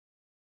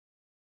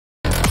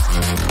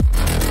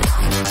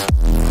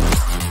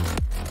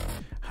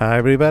Hi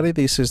everybody,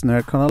 this is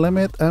Nerd on a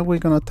Limit and we're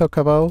gonna talk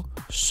about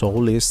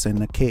Soloist in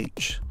a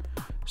Cage.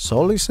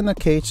 Soloist in a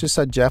Cage is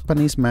a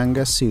Japanese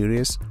manga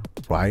series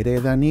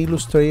written and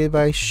illustrated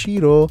by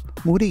Shiro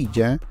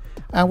Murija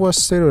and was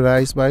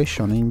serialized by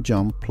Shonen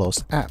Jump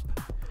Plus app.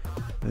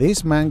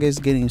 This manga is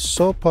getting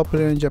so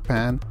popular in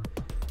Japan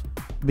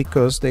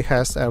because it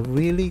has a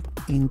really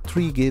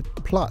intriguing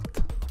plot.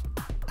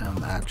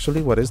 And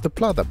actually, what is the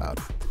plot about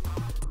it?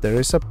 There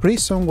is a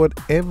prison where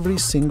every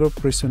single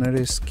prisoner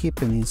is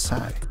kept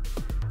inside,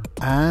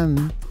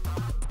 and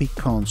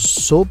becomes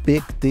so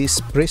big this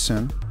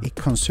prison is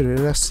considered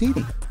a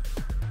city.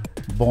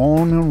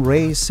 Born and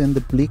raised in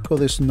the bleak of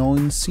the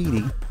snowing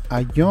city,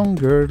 a young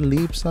girl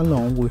lives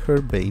alone with her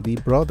baby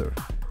brother.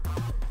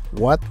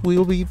 What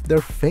will be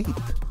their fate?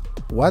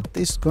 What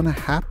is gonna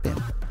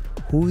happen?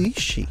 Who is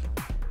she?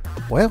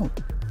 Well,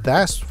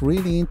 that's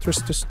really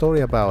interesting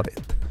story about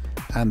it.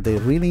 And the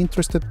really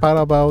interesting part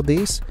about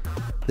this,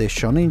 the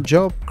Shonen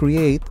Jump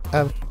create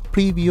a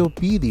preview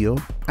video,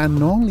 and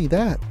not only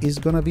that, it's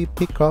gonna be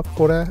picked up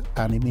for an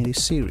animated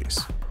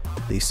series.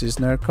 This is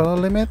Nerd on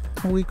a Limit,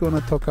 and we're gonna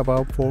talk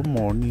about 4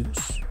 more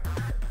news.